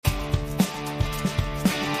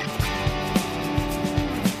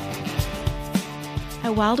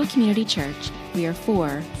At Wildwood Community Church, we are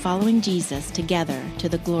for following Jesus together to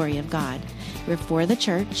the glory of God. We're for the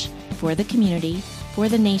church, for the community, for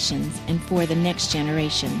the nations, and for the next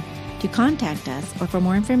generation. To contact us or for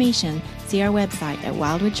more information, see our website at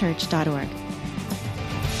wildwoodchurch.org.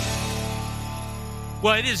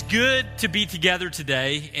 Well, it is good to be together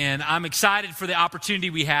today, and I'm excited for the opportunity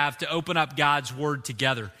we have to open up God's Word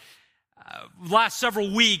together. Last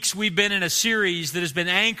several weeks, we've been in a series that has been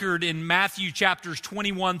anchored in Matthew chapters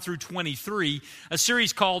 21 through 23, a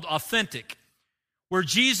series called Authentic, where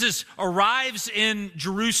Jesus arrives in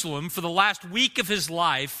Jerusalem for the last week of his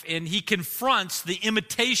life, and he confronts the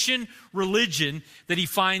imitation religion that he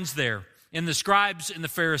finds there in the scribes and the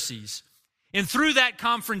Pharisees. And through that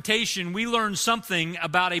confrontation, we learn something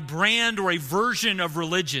about a brand or a version of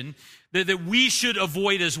religion that we should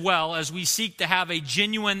avoid as well as we seek to have a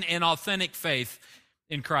genuine and authentic faith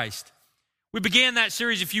in Christ. We began that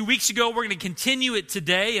series a few weeks ago. We're going to continue it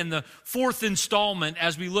today in the fourth installment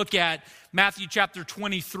as we look at Matthew chapter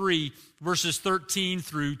 23, verses 13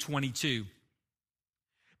 through 22.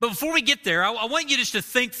 But before we get there, I want you just to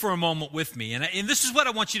think for a moment with me, and this is what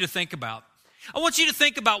I want you to think about. I want you to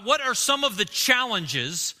think about what are some of the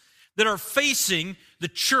challenges that are facing the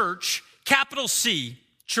church, capital C,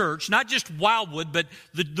 church, not just Wildwood, but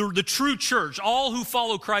the true church, all who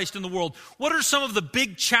follow Christ in the world. What are some of the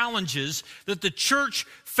big challenges that the church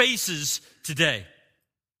faces today?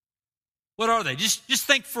 What are they? Just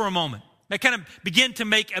think for a moment. Kind of begin to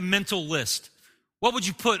make a mental list. What would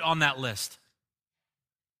you put on that list?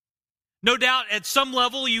 No doubt at some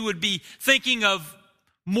level you would be thinking of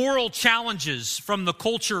moral challenges from the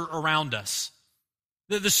culture around us.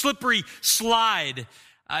 The slippery slide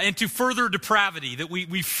into further depravity that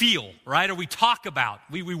we feel, right? Or we talk about,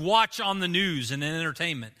 we watch on the news and in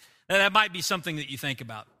entertainment. That might be something that you think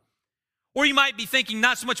about. Or you might be thinking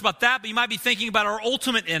not so much about that, but you might be thinking about our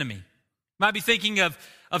ultimate enemy. You might be thinking of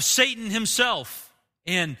Satan himself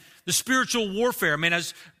and the spiritual warfare. I mean,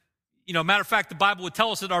 as you know, matter of fact, the Bible would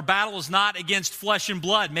tell us that our battle is not against flesh and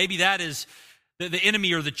blood. Maybe that is the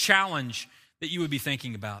enemy or the challenge that you would be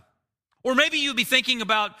thinking about. Or maybe you would be thinking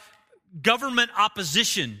about government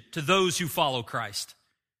opposition to those who follow Christ.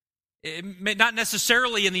 Not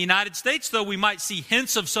necessarily in the United States, though we might see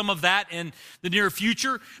hints of some of that in the near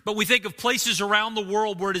future, but we think of places around the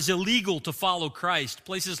world where it is illegal to follow Christ,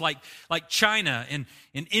 places like China and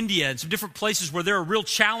India and some different places where there are real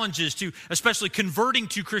challenges to especially converting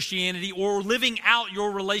to Christianity or living out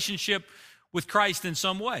your relationship with Christ in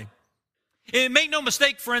some way. And make no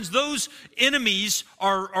mistake, friends, those enemies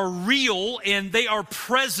are real and they are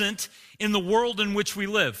present in the world in which we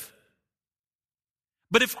live.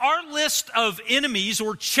 But if our list of enemies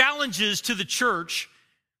or challenges to the church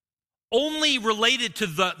only related to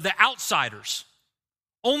the outsiders,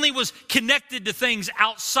 only was connected to things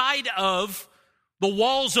outside of the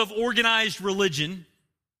walls of organized religion,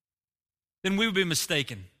 then we would be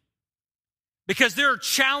mistaken. Because there are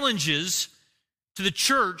challenges to the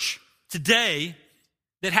church today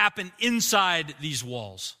that happen inside these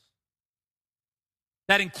walls.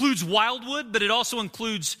 That includes Wildwood, but it also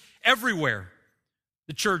includes everywhere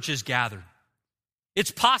the church is gathered.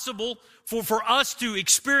 It's possible for us to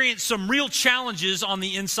experience some real challenges on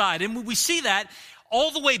the inside. And we see that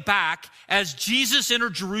all the way back as Jesus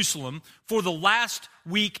entered Jerusalem for the last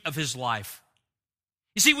week of his life.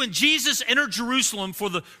 You see, when Jesus entered Jerusalem for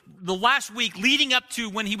the last week leading up to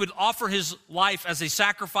when he would offer his life as a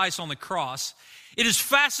sacrifice on the cross, it is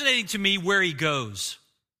fascinating to me where he goes.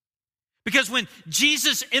 Because when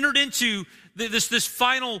Jesus entered into this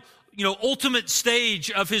final, ultimate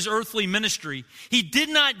stage of his earthly ministry, he did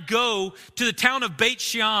not go to the town of Beit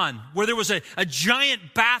Shean, where there was a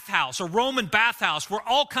giant bathhouse, a Roman bathhouse, where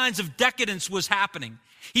all kinds of decadence was happening.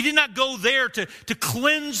 He did not go there to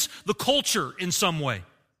cleanse the culture in some way.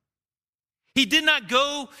 He did not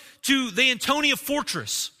go to the Antonia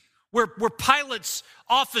Fortress, where Pilate's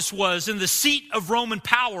office was and the seat of Roman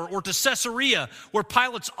power, or to Caesarea, where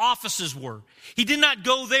Pilate's offices were. He did not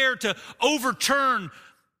go there to overturn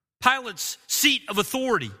Pilate's seat of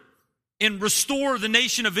authority and restore the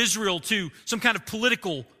nation of Israel to some kind of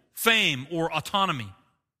political fame or autonomy.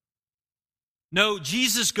 No,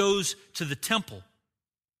 Jesus goes to the temple.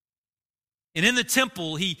 And in the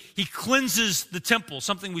temple, he cleanses the temple,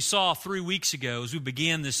 something we saw 3 weeks ago as we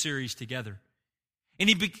began this series together. And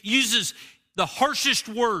he uses the harshest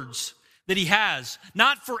words that he has,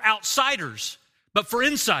 not for outsiders, but for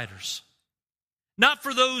insiders. Not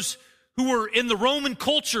for those who were in the Roman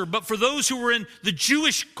culture, but for those who were in the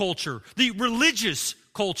Jewish culture, the religious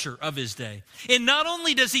culture of his day. And not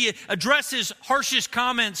only does he address his harshest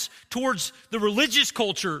comments towards the religious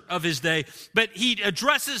culture of his day, but he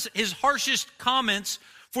addresses his harshest comments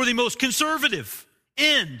for the most conservative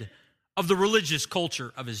end of the religious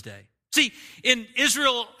culture of his day. See, in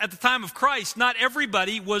Israel at the time of Christ, not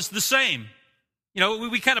everybody was the same. You know,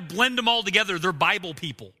 we kind of blend them all together. They're Bible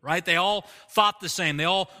people, right? They all thought the same. They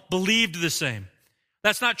all believed the same.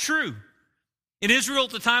 That's not true. In Israel at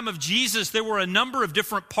the time of Jesus, there were a number of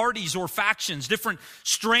different parties or factions, different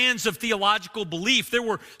strands of theological belief. There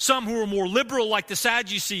were some who were more liberal, like the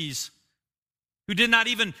Sadducees, who did not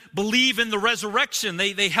even believe in the resurrection.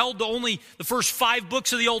 They held to only the first 5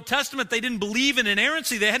 books of the Old Testament. They didn't believe in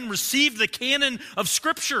inerrancy. They hadn't received the canon of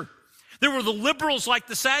Scripture. There were the liberals like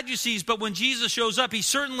the Sadducees, but when Jesus shows up, he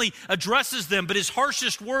certainly addresses them, but his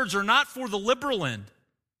harshest words are not for the liberal end.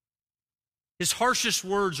 His harshest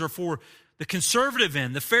words are for the conservative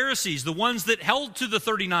end, the Pharisees, the ones that held to the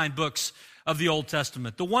 39 books of the Old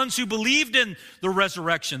Testament, the ones who believed in the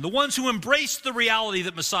resurrection, the ones who embraced the reality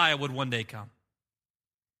that Messiah would one day come.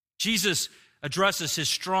 Jesus addresses his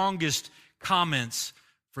strongest comments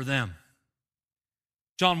for them.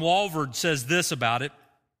 John Walvoord says this about it.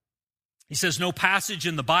 He says, no passage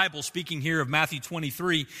in the Bible, speaking here of Matthew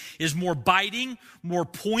 23, is more biting, more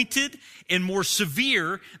pointed, and more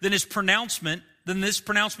severe than this pronouncement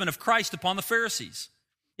of Christ upon the Pharisees.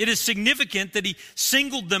 It is significant that he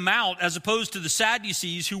singled them out as opposed to the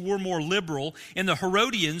Sadducees, who were more liberal, and the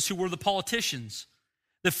Herodians, who were the politicians.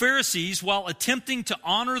 The Pharisees, while attempting to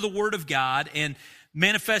honor the Word of God and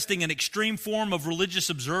manifesting an extreme form of religious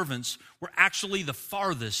observance, were actually the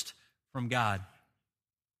farthest from God.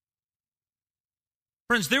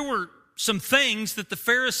 Friends, there were some things that the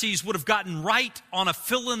Pharisees would have gotten right on a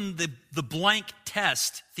fill-in-the-blank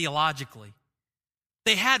test theologically.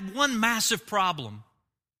 They had one massive problem.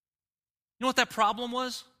 You know what that problem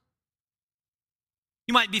was?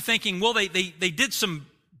 You might be thinking, well, they did some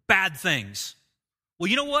bad things. Well,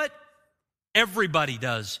 you know what? Everybody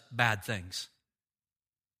does bad things.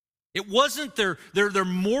 It wasn't their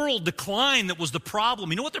moral decline that was the problem.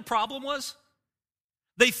 You know what their problem was?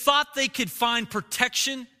 They thought they could find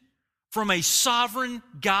protection from a sovereign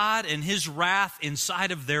God and his wrath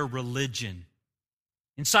inside of their religion,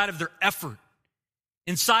 inside of their effort,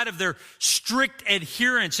 inside of their strict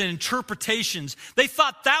adherence and interpretations. They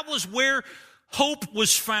thought that was where hope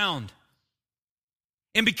was found.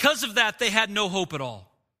 And because of that, they had no hope at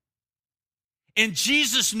all. And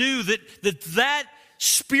Jesus knew that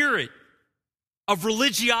spirit of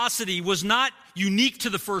religiosity was not unique to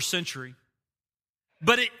the first century,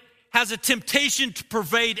 but it has a temptation to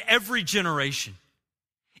pervade every generation.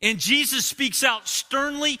 And Jesus speaks out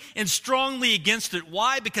sternly and strongly against it.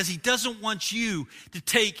 Why? Because he doesn't want you to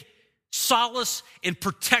take solace and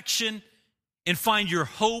protection and find your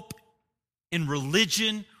hope in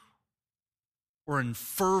religion or in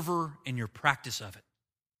fervor in your practice of it.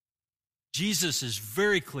 Jesus is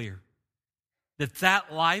very clear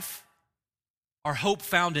that life, our hope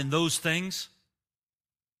found in those things,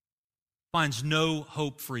 finds no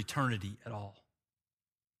hope for eternity at all.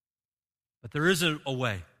 But there is a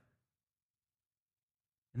way.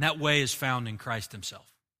 And that way is found in Christ himself.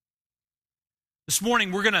 This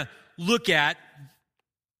morning we're going to look at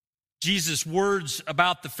Jesus' words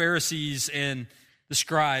about the Pharisees and the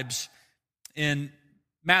scribes in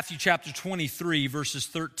Matthew chapter 23, verses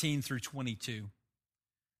 13 through 22.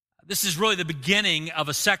 This is really the beginning of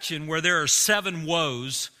a section where there are 7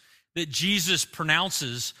 woes that Jesus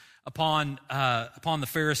pronounces upon the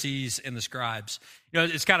Pharisees and the scribes. You know,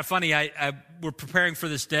 it's kind of funny. We're preparing for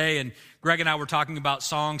this day, and Greg and I were talking about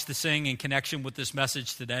songs to sing in connection with this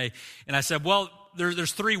message today. And I said, well,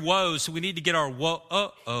 there's 3 woes, so we need to get our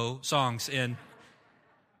whoa songs in.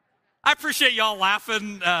 I appreciate y'all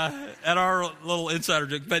laughing at our little insider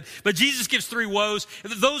joke, but Jesus gives 3 woes.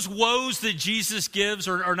 Those woes that Jesus gives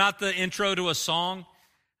are not the intro to a song,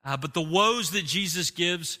 but the woes that Jesus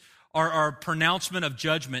gives are a pronouncement of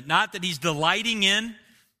judgment. Not that he's delighting in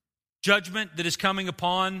judgment that is coming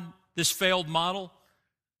upon this failed model,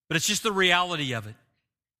 but it's just the reality of it.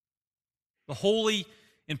 The holy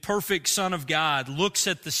and perfect Son of God looks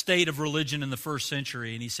at the state of religion in the first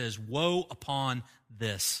century and he says, woe upon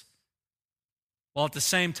this, while at the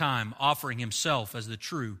same time offering himself as the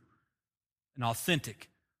true and authentic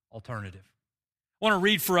alternative. I want to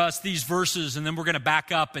read for us these verses, and then we're going to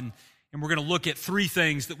back up and we're going to look at 3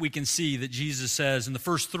 things that we can see that Jesus says in the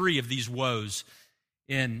first 3 of these woes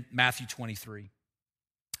in Matthew 23.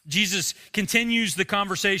 Jesus continues the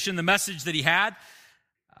conversation, the message that he had.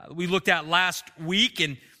 We looked at last week,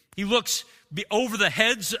 and he looks over the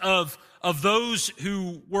heads of of those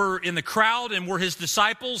who were in the crowd and were his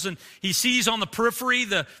disciples, and he sees on the periphery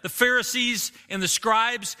the Pharisees and the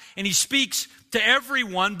scribes, and he speaks to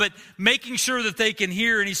everyone, but making sure that they can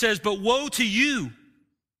hear, and he says, "But woe to you,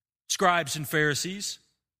 scribes and Pharisees,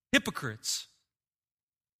 hypocrites!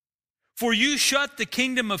 For you shut the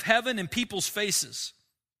kingdom of heaven in people's faces.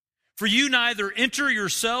 For you neither enter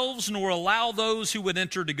yourselves nor allow those who would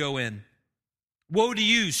enter to go in. Woe to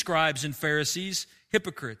you, scribes and Pharisees,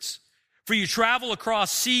 hypocrites! For you travel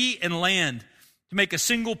across sea and land to make a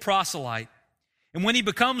single proselyte. And when he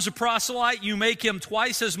becomes a proselyte, you make him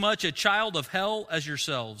twice as much a child of hell as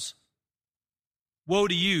yourselves. Woe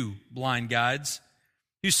to you, blind guides,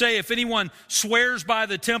 who say, if anyone swears by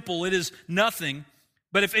the temple, it is nothing.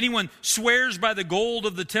 But if anyone swears by the gold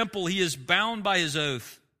of the temple, he is bound by his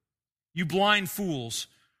oath. You blind fools,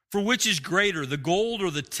 for which is greater, the gold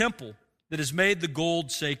or the temple that has made the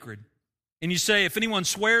gold sacred? And you say, if anyone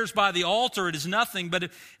swears by the altar, it is nothing. But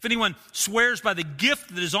if anyone swears by the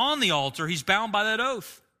gift that is on the altar, he's bound by that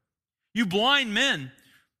oath. You blind men,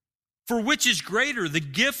 for which is greater, the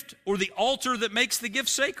gift or the altar that makes the gift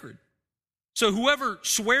sacred? So whoever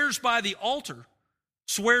swears by the altar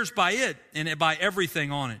swears by it and by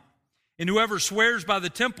everything on it. And whoever swears by the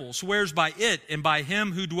temple swears by it and by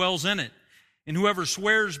him who dwells in it. And whoever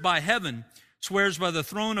swears by heaven swears by the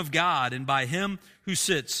throne of God and by him who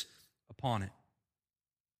sits upon it."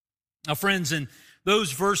 Now, friends, in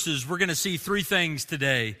those verses, we're going to see three things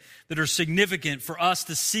today that are significant for us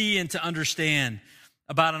to see and to understand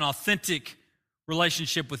about an authentic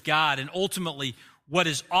relationship with God and ultimately what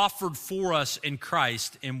is offered for us in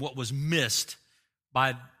Christ and what was missed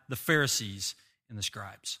by the Pharisees and the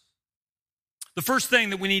scribes. The first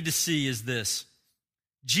thing that we need to see is this: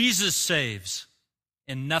 Jesus saves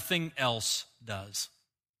and nothing else does.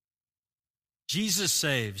 Jesus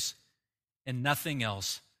saves and nothing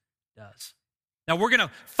else does. Now, we're going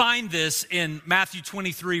to find this in Matthew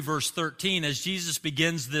 23, verse 13, as Jesus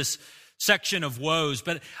begins this section of woes.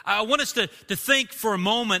 But I want us to think for a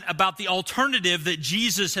moment about the alternative that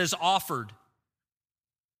Jesus has offered.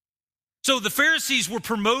 So the Pharisees were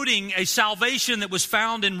promoting a salvation that was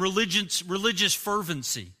found in religious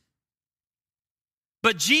fervency.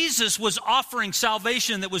 But Jesus was offering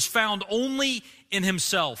salvation that was found only in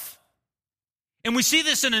himself. And we see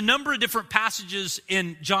this in a number of different passages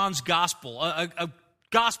in John's gospel, a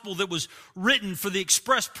gospel that was written for the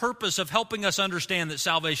express purpose of helping us understand that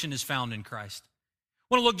salvation is found in Christ.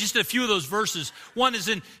 I want to look just at a few of those verses. One is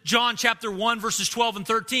in John chapter 1, verses 12 and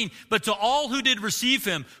 13. "But to all who did receive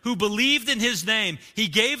him, who believed in his name, he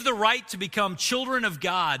gave the right to become children of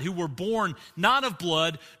God, who were born not of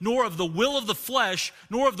blood, nor of the will of the flesh,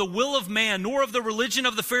 nor of the will of man, nor of the religion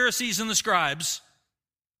of the Pharisees and the scribes,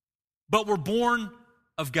 but were born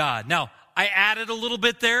of God." Now, I added a little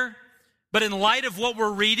bit there, but in light of what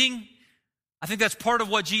we're reading, I think that's part of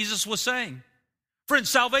what Jesus was saying. Friends,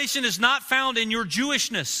 salvation is not found in your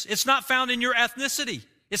Jewishness. It's not found in your ethnicity.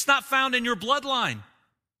 It's not found in your bloodline.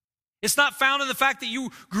 It's not found in the fact that you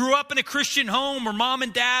grew up in a Christian home or mom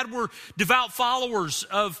and dad were devout followers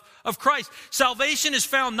of Christ. Salvation is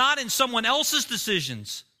found not in someone else's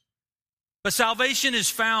decisions, but salvation is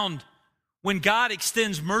found when God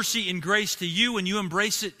extends mercy and grace to you and you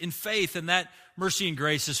embrace it in faith, and that mercy and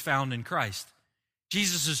grace is found in Christ.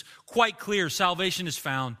 Jesus is quite clear. Salvation is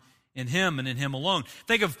found in him and in him alone.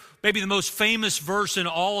 Think of maybe the most famous verse in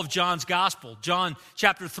all of John's gospel, John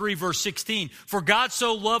chapter 3, verse 16. "For God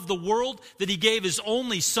so loved the world that he gave his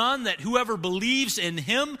only Son, that whoever believes in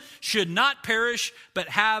him should not perish, but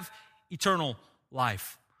have eternal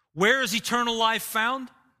life." Where is eternal life found?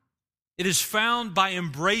 It is found by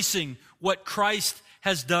embracing what Christ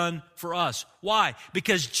has done for us. Why?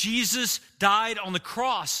 Because Jesus died on the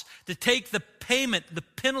cross to take the payment, the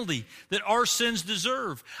penalty that our sins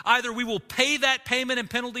deserve. Either we will pay that payment and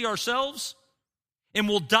penalty ourselves and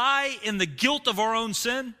will die in the guilt of our own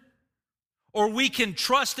sin, or we can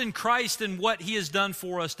trust in Christ and what he has done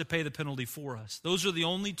for us to pay the penalty for us. Those are the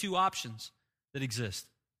only two options that exist.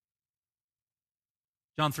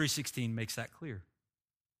 John 3:16 makes that clear.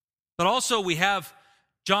 But also we have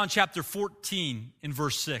John chapter 14 in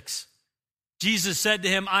verse 6. Jesus said to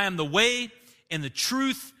him, "I am the way and the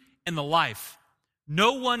truth and the life.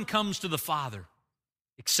 No one comes to the Father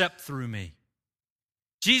except through me."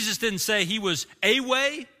 Jesus didn't say he was a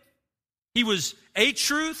way, he was a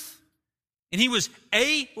truth, and he was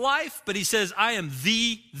a life, but he says, "I am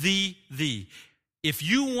the. If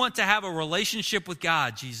you want to have a relationship with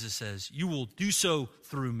God," Jesus says, "you will do so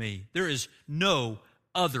through me. There is no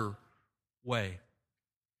other way."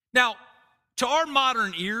 Now, to our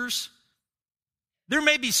modern ears, there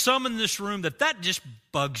may be some in this room that just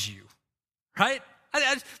bugs you. right?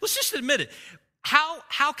 Let's just admit it.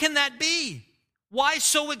 How can that be? Why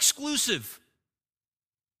so exclusive?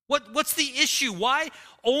 What's the issue? Why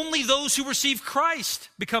only those who receive Christ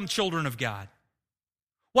become children of God?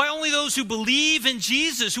 Why only those who believe in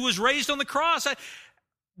Jesus, who was raised on the cross?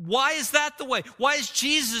 Why is that the way? Why is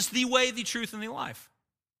Jesus the way, the truth, and the life?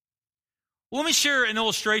 Well, let me share an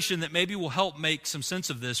illustration that maybe will help make some sense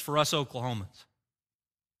of this for us Oklahomans.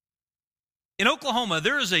 In Oklahoma,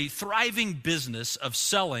 there is a thriving business of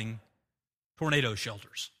selling tornado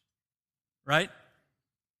shelters, right?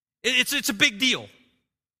 It's a big deal.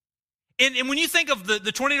 And when you think of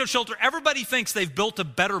the tornado shelter, everybody thinks they've built a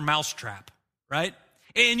better mousetrap, right?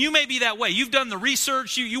 And you may be that way. You've done the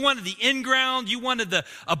research. You wanted the in-ground. You wanted the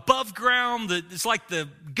above-ground. It's like the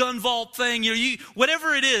gun vault thing.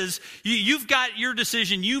 Whatever it is, you've got your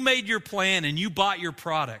decision. You made your plan, and you bought your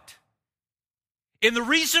product. And the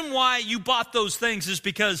reason why you bought those things is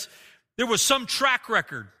because there was some track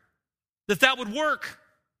record that would work,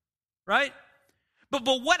 right? But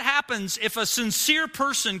what happens if a sincere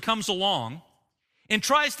person comes along and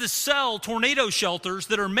tries to sell tornado shelters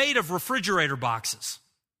that are made of refrigerator boxes?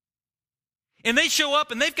 And they show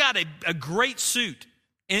up and they've got a great suit.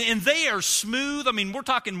 And they are smooth. I mean, we're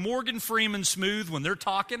talking Morgan Freeman smooth when they're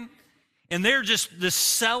talking. And they're just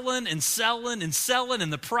selling and selling and selling,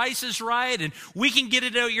 and the price is right, and we can get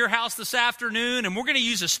it at your house this afternoon, and we're going to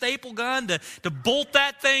use a staple gun to bolt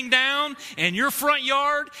that thing down in your front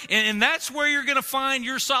yard, and that's where you're going to find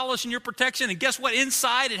your solace and your protection. And guess what?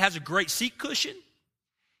 Inside, it has a great seat cushion,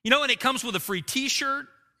 and it comes with a free T-shirt.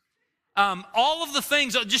 All of the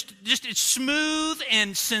things, just it's smooth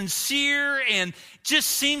and sincere and just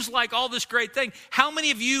seems like all this great thing. How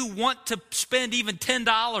many of you want to spend even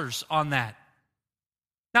 $10 on that?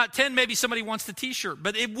 Now, 10, maybe somebody wants the T-shirt,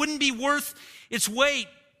 but it wouldn't be worth its weight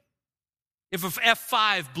if an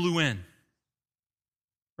F5 blew in,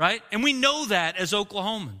 right? And we know that as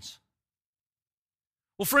Oklahomans.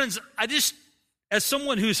 Well, friends, as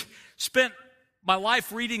someone who's spent my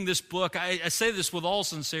life reading this book, I say this with all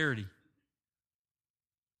sincerity.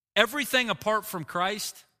 Everything apart from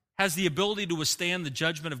Christ has the ability to withstand the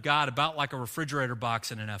judgment of God about like a refrigerator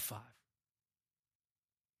box in an F5.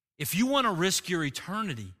 If you want to risk your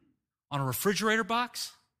eternity on a refrigerator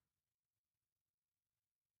box,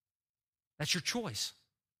 that's your choice.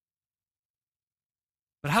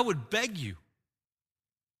 But I would beg you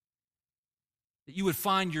that you would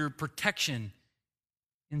find your protection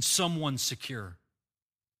in someone secure,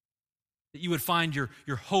 that you would find your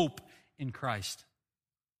hope in Christ.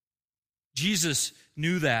 Jesus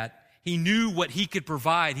knew that. He knew what he could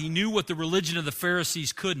provide. He knew what the religion of the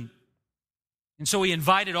Pharisees couldn't. And so he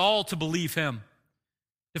invited all to believe him,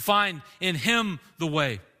 to find in him the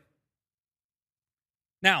way.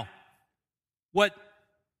 Now, where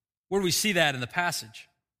do we see that in the passage?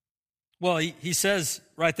 Well, he says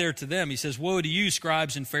right there to them, he says, "Woe to you,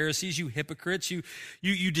 scribes and Pharisees, you hypocrites,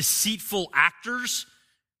 you deceitful actors.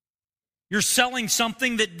 You're selling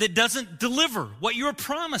something that doesn't deliver what you're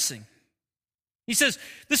promising." He says,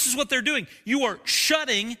 this is what they're doing. You are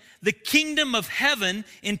shutting the kingdom of heaven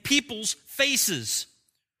in people's faces.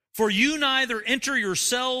 For you neither enter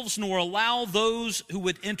yourselves nor allow those who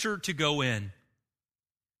would enter to go in.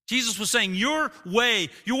 Jesus was saying, your way,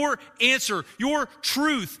 your answer, your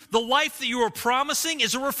truth, the life that you are promising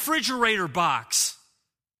is a refrigerator box.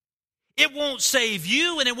 It won't save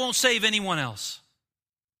you and it won't save anyone else.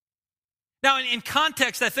 Now, in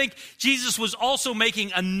context, I think Jesus was also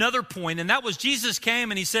making another point, and that was Jesus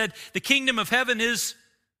came and he said, the kingdom of heaven is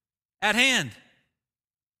at hand.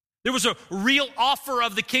 There was a real offer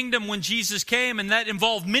of the kingdom when Jesus came, and that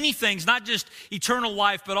involved many things, not just eternal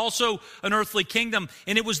life, but also an earthly kingdom.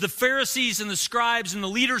 And it was the Pharisees and the scribes and the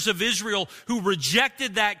leaders of Israel who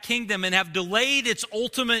rejected that kingdom and have delayed its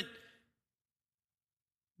ultimate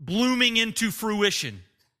blooming into fruition.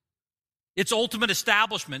 Its ultimate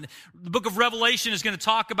establishment. The book of Revelation is going to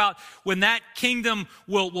talk about when that kingdom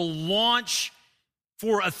will launch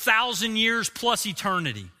for 1,000 years plus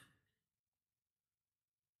eternity.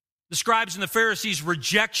 The scribes and the Pharisees'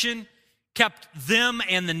 rejection kept them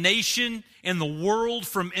and the nation and the world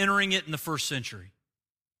from entering it in the first century.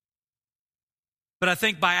 But I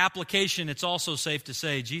think by application, it's also safe to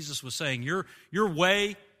say, Jesus was saying, your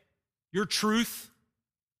way, your truth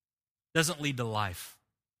doesn't lead to life.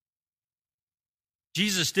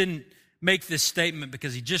 Jesus didn't make this statement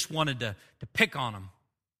because he just wanted to pick on them.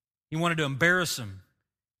 He wanted to embarrass them.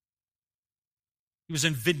 He was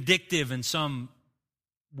vindictive in some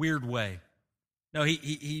weird way. No,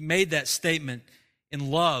 he made that statement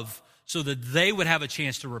in love so that they would have a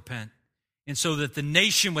chance to repent and so that the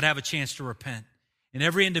nation would have a chance to repent And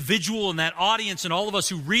every individual in that audience and all of us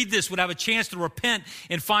who read this would have a chance to repent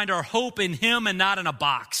and find our hope in him and not in a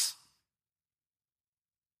box.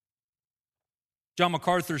 John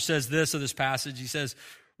MacArthur says this of this passage. He says,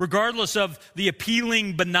 regardless of the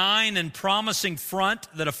appealing, benign, and promising front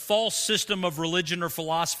that a false system of religion or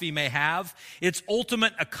philosophy may have, its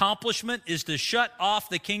ultimate accomplishment is to shut off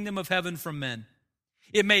the kingdom of heaven from men.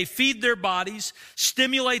 It may feed their bodies,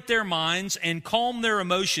 stimulate their minds, and calm their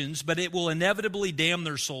emotions, but it will inevitably damn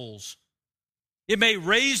their souls. It may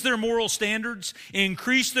raise their moral standards,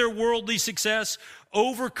 increase their worldly success,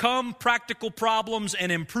 overcome practical problems,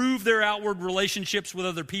 and improve their outward relationships with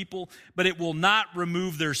other people, but it will not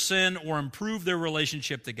remove their sin or improve their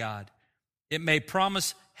relationship to God. It may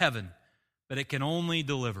promise heaven, but it can only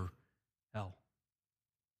deliver hell.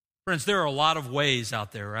 Friends, there are a lot of ways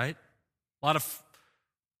out there, right? A lot of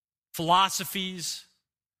philosophies,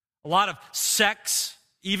 a lot of sects,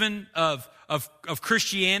 even of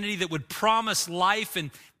Christianity that would promise life and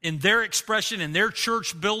in their expression, in their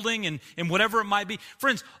church building, and whatever it might be.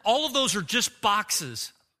 Friends, all of those are just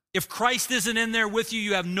boxes. If Christ isn't in there with you,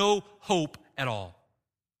 you have no hope at all.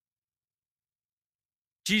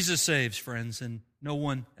 Jesus saves, friends, and no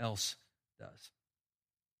one else does.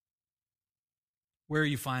 Where are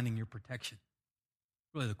you finding your protection?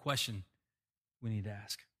 Really the question we need to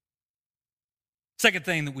ask. Second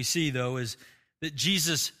thing that we see, though, is that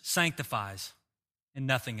Jesus sanctifies and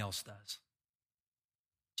nothing else does.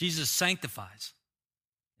 Jesus sanctifies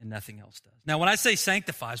and nothing else does. Now, when I say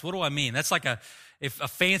sanctifies, what do I mean? That's like a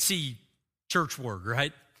fancy church word,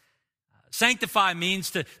 right? Sanctify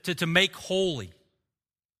means to make holy,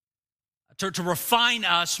 to refine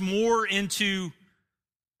us more into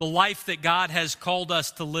the life that God has called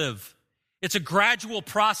us to live. It's a gradual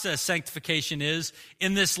process, sanctification is,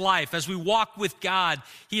 in this life. As we walk with God,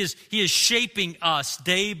 He is shaping us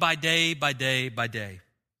day by day by day by day.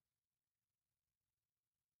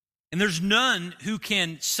 And there's none who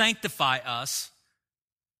can sanctify us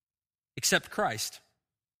except Christ.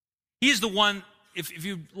 He is the one, if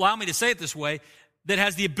you allow me to say it this way, that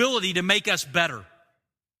has the ability to make us better.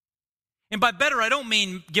 And by better, I don't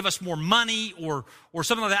mean give us more money or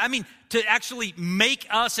something like that. I mean to actually make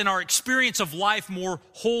us in our experience of life more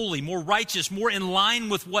holy, more righteous, more in line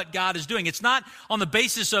with what God is doing. It's not on the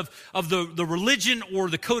basis of the religion or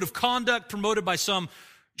the code of conduct promoted by some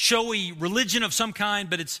showy religion of some kind,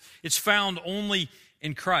 but it's found only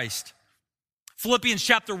in Christ. Philippians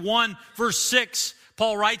chapter 1, verse 6,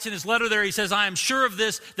 Paul writes in his letter there, he says, I am sure of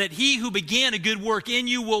this, that he who began a good work in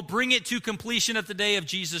you will bring it to completion at the day of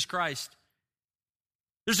Jesus Christ.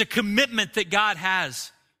 There's a commitment that God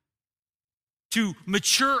has to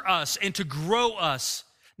mature us and to grow us,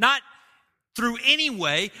 not through any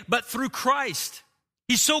way, but through Christ.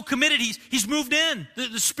 He's so committed, he's moved in.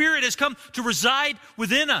 The Spirit has come to reside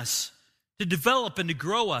within us, to develop and to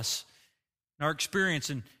grow us in our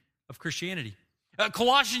experience of Christianity.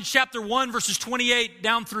 Colossians chapter 1, verses 28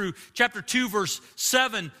 down through chapter 2, verse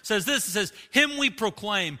 7 says this. It says, Him we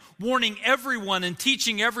proclaim, warning everyone and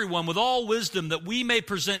teaching everyone with all wisdom that we may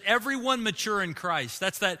present everyone mature in Christ.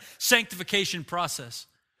 That's that sanctification process.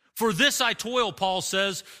 For this I toil, Paul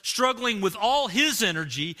says, struggling with all his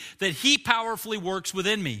energy that he powerfully works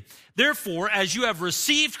within me. Therefore, as you have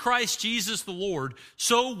received Christ Jesus the Lord,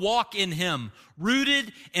 so walk in him,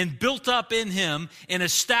 rooted and built up in him and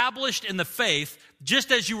established in the faith,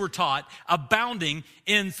 just as you were taught, abounding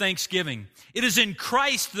in thanksgiving. It is in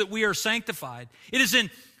Christ that we are sanctified. It is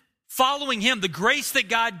in following him, the grace that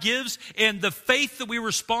God gives and the faith that we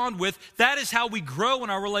respond with, that is how we grow in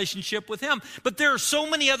our relationship with him. But there are so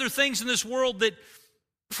many other things in this world that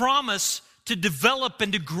promise to develop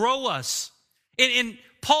and to grow us. And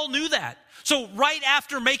Paul knew that. So right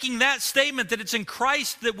after making that statement that it's in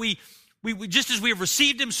Christ that we just as we have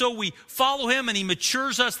received him, so we follow him and he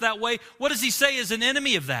matures us that way, what does he say is an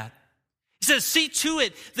enemy of that? He says, see to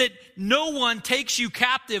it that no one takes you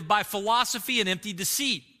captive by philosophy and empty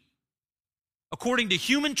deceit, according to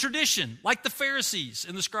human tradition, like the Pharisees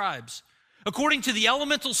and the scribes, according to the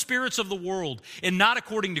elemental spirits of the world, and not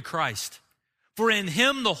according to Christ. For in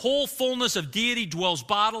him the whole fullness of deity dwells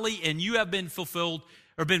bodily, and you have been fulfilled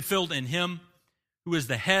or been filled in him, who is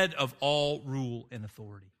the head of all rule and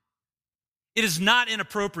authority. It is not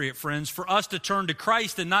inappropriate, friends, for us to turn to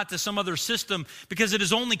Christ and not to some other system, because it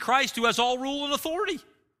is only Christ who has all rule and authority.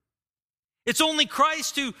 It's only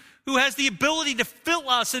Christ who has the ability to fill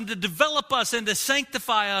us and to develop us and to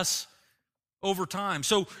sanctify us over time.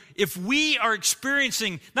 So if we are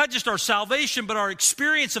experiencing not just our salvation, but our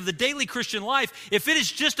experience of the daily Christian life, if it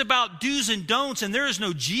is just about do's and don'ts and there is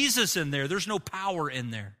no Jesus in there, there's no power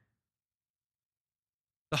in there.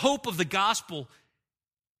 The hope of the gospel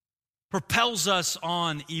propels us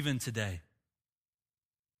on even today.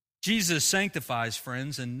 Jesus sanctifies,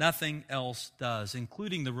 friends, and nothing else does,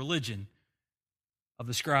 including the religion of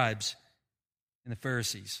the scribes and the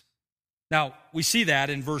Pharisees. Now, we see that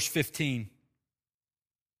in verse 15.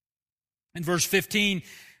 In verse 15,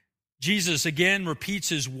 Jesus again repeats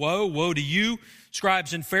his woe. Woe to you,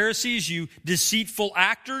 scribes and Pharisees, you deceitful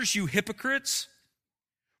actors, you hypocrites.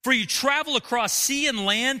 For you travel across sea and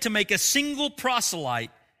land to make a single proselyte.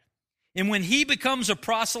 And when he becomes a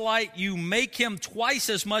proselyte, you make him twice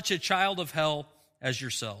as much a child of hell as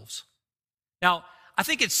yourselves. Now, I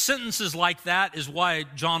think it's sentences like that is why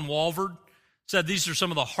John Walvoord said these are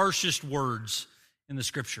some of the harshest words in the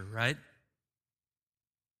Scripture, right?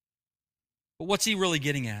 But what's he really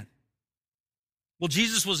getting at? Well,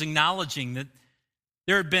 Jesus was acknowledging that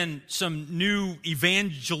there had been some new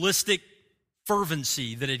evangelistic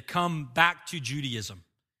fervency that had come back to Judaism.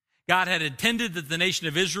 God had intended that the nation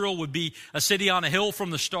of Israel would be a city on a hill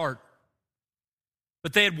from the start.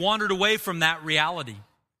 But they had wandered away from that reality.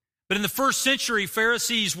 But in the first century,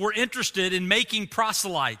 Pharisees were interested in making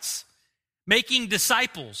proselytes, making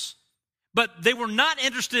disciples. But they were not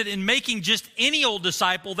interested in making just any old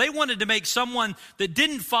disciple. They wanted to make someone that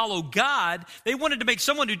didn't follow God. They wanted to make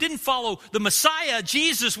someone who didn't follow the Messiah,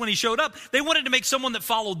 Jesus, when he showed up. They wanted to make someone that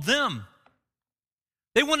followed them.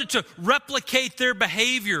 They wanted to replicate their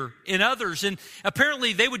behavior in others. And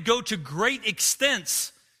apparently they would go to great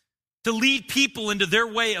extents to lead people into their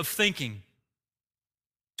way of thinking,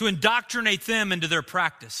 to indoctrinate them into their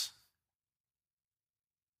practice.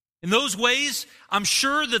 In those ways, I'm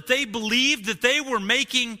sure that they believed that they were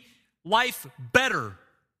making life better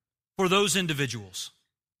for those individuals.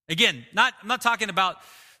 Again, I'm not talking about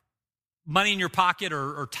money in your pocket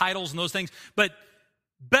or titles and those things, but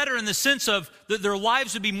better in the sense of that their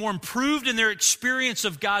lives would be more improved in their experience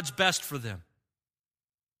of God's best for them.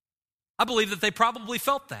 I believe that they probably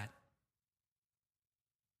felt that.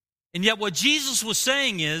 And yet what Jesus was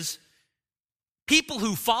saying is, people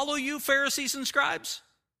who follow you, Pharisees and scribes,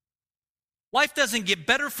 life doesn't get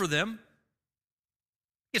better for them.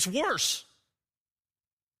 It's worse.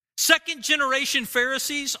 Second generation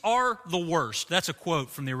Pharisees are the worst. That's a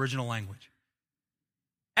quote from the original language.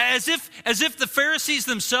 As if the Pharisees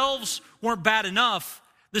themselves weren't bad enough,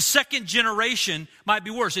 the second generation might be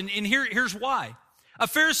worse. And here's why. A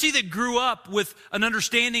Pharisee that grew up with an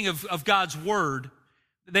understanding of God's word,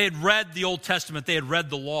 they had read the Old Testament, they had read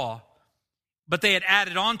the law, but they had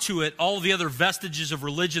added onto it all the other vestiges of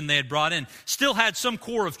religion they had brought in, still had some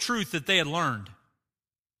core of truth that they had learned.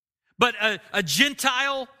 But a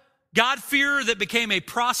Gentile God-fearer that became a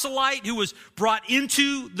proselyte who was brought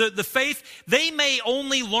into the faith, they may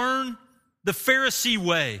only learn the Pharisee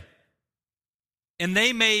way, and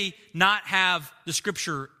they may not have the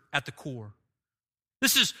Scripture at the core.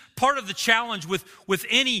 This is part of the challenge with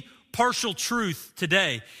any partial truth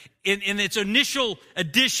today. In its initial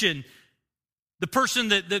edition, the person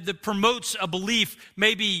that promotes a belief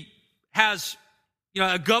maybe has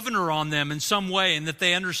a governor on them in some way, and that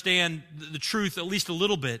they understand the truth at least a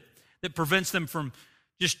little bit, that prevents them from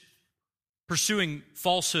just pursuing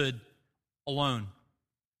falsehood alone.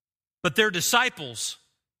 But their disciples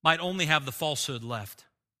might only have the falsehood left.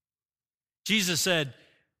 Jesus said,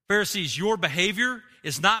 Pharisees, your behavior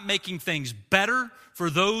is not making things better for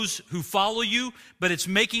those who follow you, but it's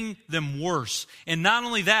making them worse. And not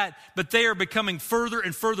only that, but they are becoming further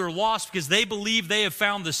and further lost because they believe they have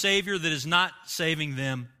found the Savior that is not saving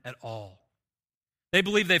them at all. They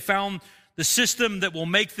believe they found the system that will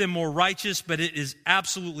make them more righteous, but it is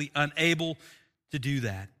absolutely unable to do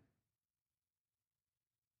that.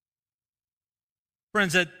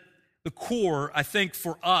 Friends, at the core, I think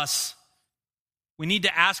for us, we need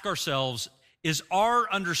to ask ourselves, is our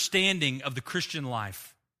understanding of the Christian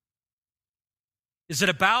life, is it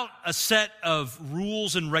about a set of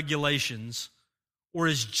rules and regulations, or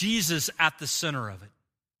is Jesus at the center of it?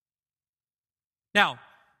 Now,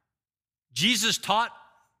 Jesus taught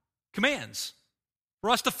commands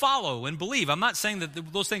for us to follow and believe. I'm not saying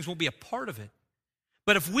that those things won't be a part of it.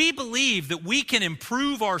 But if we believe that we can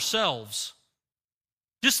improve ourselves,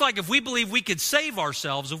 just like if we believe we could save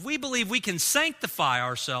ourselves, if we believe we can sanctify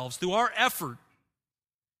ourselves through our effort,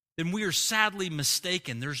 then we are sadly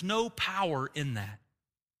mistaken. There's no power in that.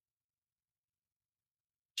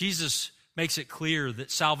 Jesus makes it clear that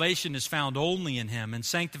salvation is found only in Him and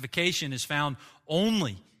sanctification is found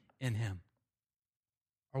only in Him.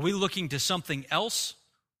 Are we looking to something else?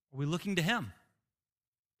 Or are we looking to Him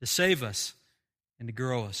to save us and to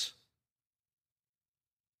grow us?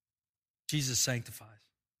 Jesus sanctifies.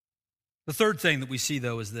 The third thing that we see,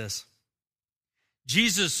 though, is this.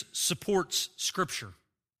 Jesus supports Scripture.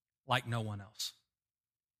 like no one else.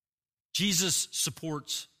 Jesus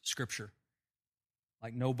supports Scripture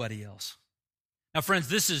like nobody else. Now, friends,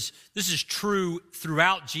 this is true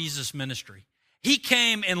throughout Jesus' ministry. He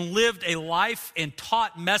came and lived a life and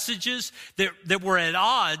taught messages that were at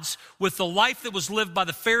odds with the life that was lived by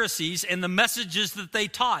the Pharisees and the messages that they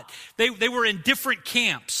taught. They were in different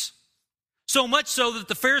camps, so much so that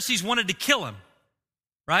the Pharisees wanted to kill him,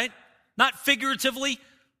 right? Not figuratively,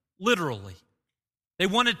 literally. They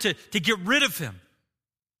wanted to get rid of him.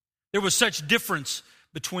 There was such difference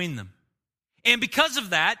between them. And because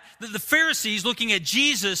of that, the Pharisees, looking at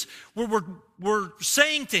Jesus, were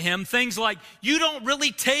saying to him things like, you don't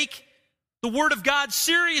really take the Word of God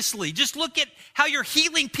seriously. Just look at how you're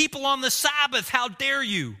healing people on the Sabbath. How dare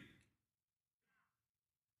you?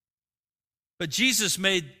 But Jesus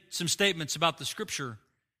made some statements about the Scripture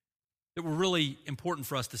that were really important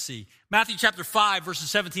for us to see. Matthew chapter 5,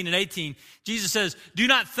 verses 17 and 18, Jesus says, do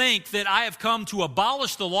not think that I have come to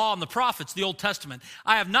abolish the law and the prophets, the Old Testament.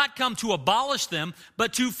 I have not come to abolish them,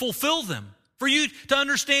 but to fulfill them, for you to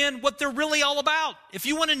understand what they're really all about. If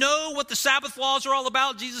you want to know what the Sabbath laws are all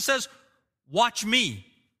about, Jesus says, watch me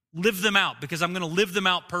live them out, because I'm going to live them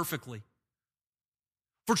out perfectly.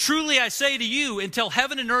 For truly I say to you, until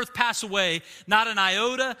heaven and earth pass away, not an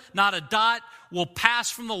iota, not a dot will pass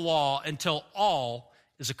from the law until all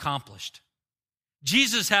is accomplished.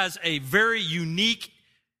 Jesus has a very unique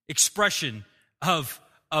expression of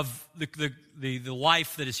the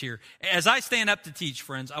life that is here. As I stand up to teach,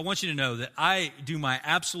 friends, I want you to know that I do my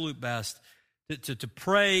absolute best to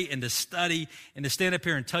pray and to study and to stand up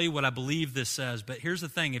here and tell you what I believe this says. But here's the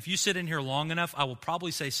thing. If you sit in here long enough, I will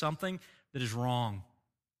probably say something that is wrong.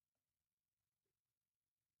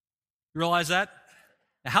 You realize that?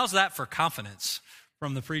 Now, how's that for confidence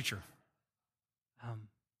from the preacher?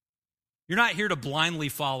 You're not here to blindly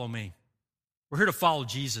follow me. We're here to follow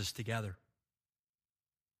Jesus together.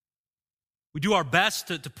 We do our best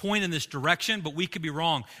to point in this direction, but we could be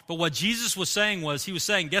wrong. But what Jesus was saying was, he was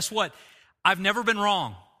saying, guess what? I've never been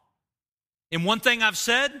wrong. In one thing I've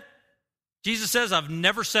said, Jesus says I've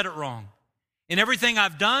never said it wrong. In everything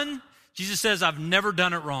I've done, Jesus says I've never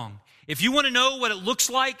done it wrong. If you want to know what it looks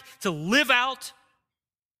like to live out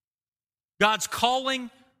God's calling,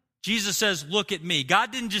 Jesus says, look at me.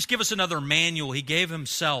 God didn't just give us another manual. He gave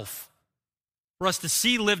himself for us to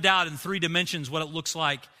see lived out in 3 dimensions what it looks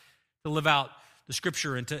like to live out the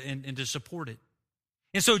Scripture and to support it.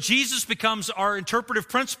 And so Jesus becomes our interpretive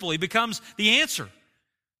principle. He becomes the answer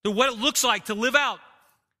to what it looks like to live out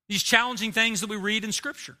these challenging things that we read in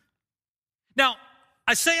Scripture. Now,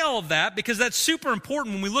 I say all of that because that's super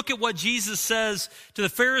important when we look at what Jesus says to the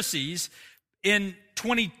Pharisees in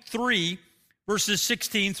 23, verses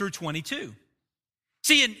 16 through 22.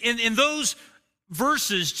 See, in those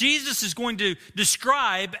verses, Jesus is going to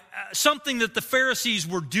describe something that the Pharisees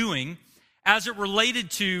were doing as it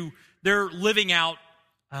related to their living out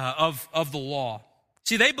of the law.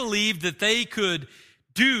 See, they believed that they could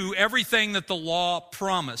do everything that the law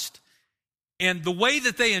promised. And the way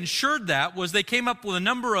that they ensured that was they came up with a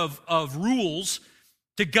number of rules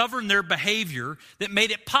to govern their behavior that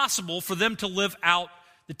made it possible for them to live out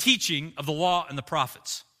the teaching of the law and the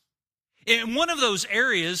prophets. And one of those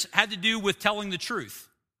areas had to do with telling the truth.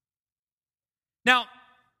 Now,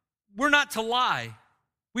 we're not to lie.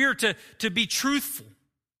 We are to be truthful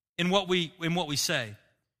in what we say.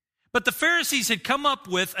 But the Pharisees had come up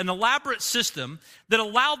with an elaborate system that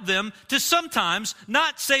allowed them to sometimes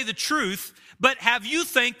not say the truth, but have you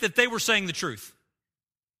think that they were saying the truth.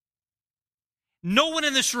 No one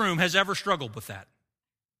in this room has ever struggled with that.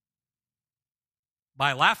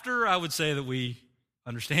 By laughter, I would say that we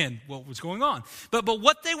understand what was going on. But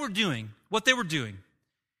what they were doing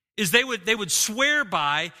is they would swear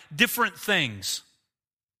by different things.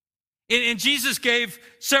 And Jesus gave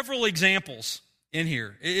several examples in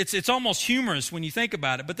here. It's almost humorous when you think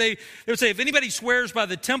about it. But they would say, if anybody swears by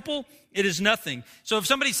the temple, it is nothing. So if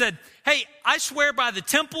somebody said, hey, I swear by the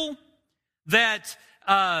temple that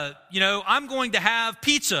I'm going to have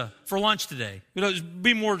pizza for lunch today. It'd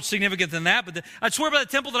be more significant than that, but I swear by the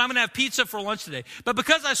temple that I'm going to have pizza for lunch today. But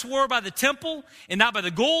because I swore by the temple and not by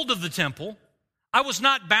the gold of the temple, I was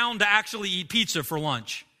not bound to actually eat pizza for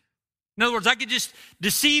lunch. In other words, I could just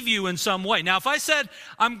deceive you in some way. Now, if I said,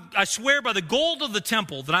 I swear by the gold of the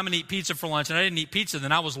temple that I'm going to eat pizza for lunch and I didn't eat pizza,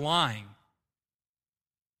 then I was lying.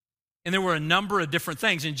 And there were a number of different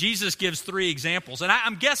things. And Jesus gives 3 examples. And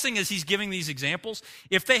I'm guessing as he's giving these examples,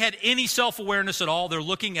 if they had any self-awareness at all, they're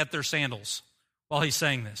looking at their sandals while he's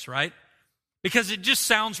saying this, right? Because it just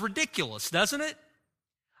sounds ridiculous, doesn't it?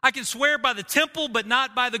 I can swear by the temple, but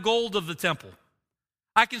not by the gold of the temple.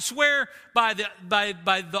 I can swear by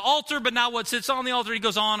the altar, but not what sits on the altar. He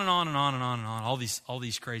goes on and on and on and on and on, all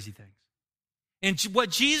these crazy things. And what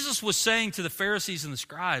Jesus was saying to the Pharisees and the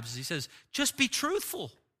scribes is he says, just be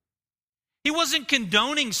truthful. He wasn't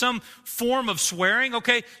condoning some form of swearing.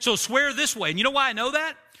 Okay, so swear this way. And you know why I know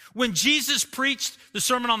that? When Jesus preached the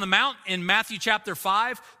Sermon on the Mount in Matthew chapter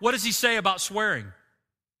 5, what does he say about swearing?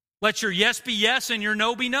 Let your yes be yes and your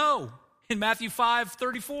no be no. In Matthew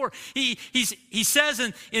 5:34, he says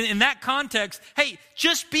in that context, hey,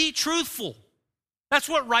 just be truthful. That's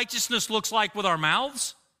what righteousness looks like with our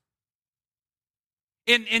mouths.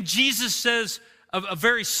 And Jesus says a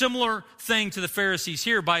very similar thing to the Pharisees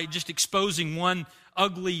here by just exposing one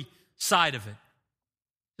ugly side of it.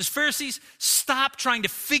 As Pharisees, stop trying to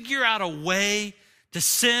figure out a way to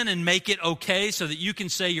sin and make it okay so that you can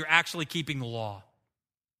say you're actually keeping the law.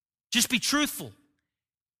 Just be truthful.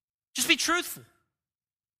 Just be truthful.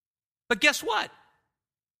 But guess what?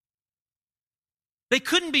 They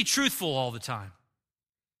couldn't be truthful all the time.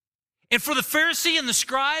 And for the Pharisee and the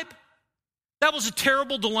scribe, that was a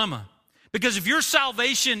terrible dilemma. Because if your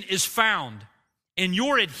salvation is found in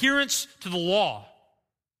your adherence to the law,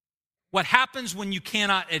 what happens when you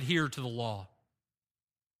cannot adhere to the law?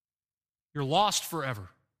 You're lost forever.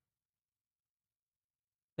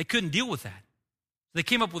 They couldn't deal with that. They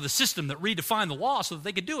came up with a system that redefined the law so that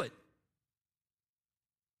they could do it.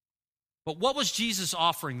 But what was Jesus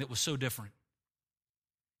offering that was so different?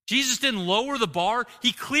 Jesus didn't lower the bar,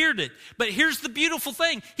 he cleared it. But here's the beautiful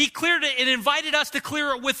thing. He cleared it and invited us to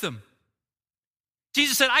clear it with him.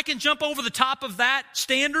 Jesus said, I can jump over the top of that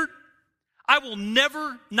standard. I will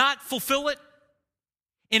never not fulfill it.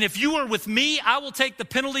 And if you are with me, I will take the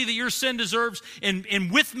penalty that your sin deserves, and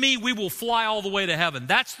with me, we will fly all the way to heaven.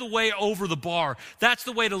 That's the way over the bar. That's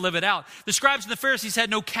the way to live it out. The scribes and the Pharisees had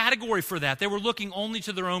no category for that. They were looking only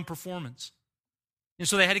to their own performance. And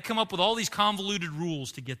so they had to come up with all these convoluted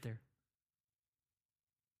rules to get there.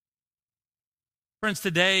 Friends,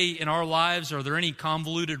 today in our lives, are there any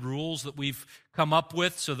convoluted rules that we've come up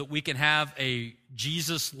with so that we can have a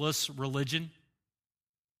Jesus-less religion?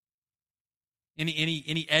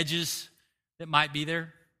 Any edges that might be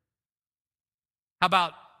there? How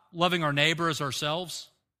about loving our neighbor as ourselves?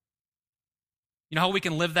 You know how we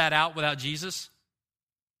can live that out without Jesus?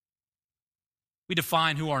 We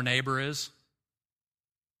define who our neighbor is.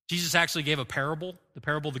 Jesus actually gave a parable, the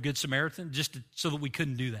parable of the Good Samaritan, so that we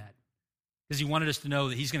couldn't do that. Because he wanted us to know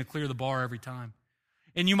that he's going to clear the bar every time.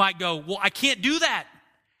 And you might go, well, I can't do that.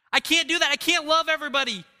 I can't do that. I can't love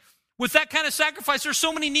everybody. With that kind of sacrifice, there's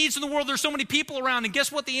so many needs in the world, there's so many people around, and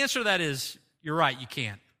guess what the answer to that is? You're right, you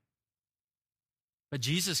can't. But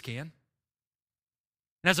Jesus can.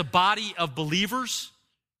 And as a body of believers,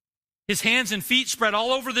 his hands and feet spread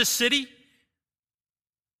all over this city,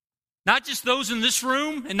 not just those in this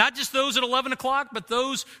room, and not just those at 11 o'clock, but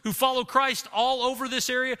those who follow Christ all over this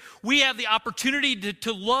area, we have the opportunity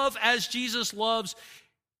to love as Jesus loves.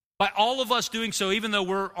 By all of us doing so, even though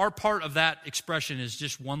our part of that expression is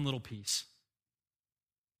just one little piece.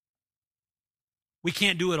 We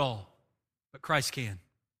can't do it all, but Christ can.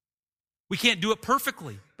 We can't do it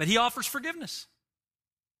perfectly, but he offers forgiveness.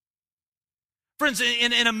 Friends,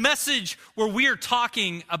 in a message where we are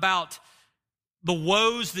talking about the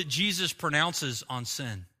woes that Jesus pronounces on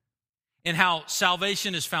sin and how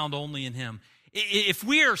salvation is found only in him, if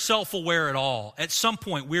we are self-aware at all, at some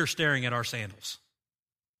point we're staring at our sandals.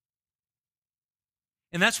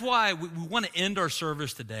 And that's why we want to end our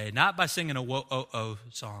service today, not by singing a whoa-oh-oh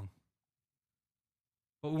song,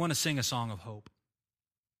 but we want to sing a song of hope.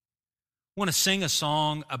 We want to sing a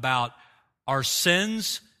song about our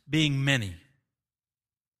sins being many,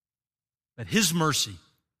 but his mercy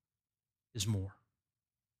is more.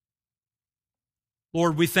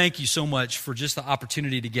 Lord, we thank you so much for just the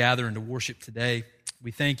opportunity to gather and to worship today.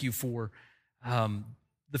 We thank you for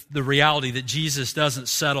the reality that Jesus doesn't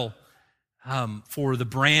settle for the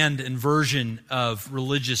brand and version of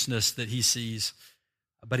religiousness that he sees,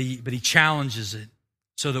 but he challenges it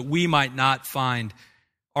so that we might not find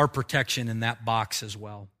our protection in that box as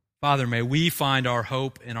well. Father, may we find our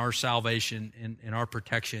hope and our salvation and our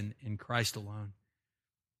protection in Christ alone,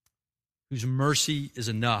 whose mercy is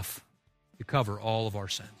enough to cover all of our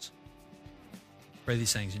sins. Pray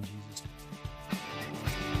these things in Jesus' name.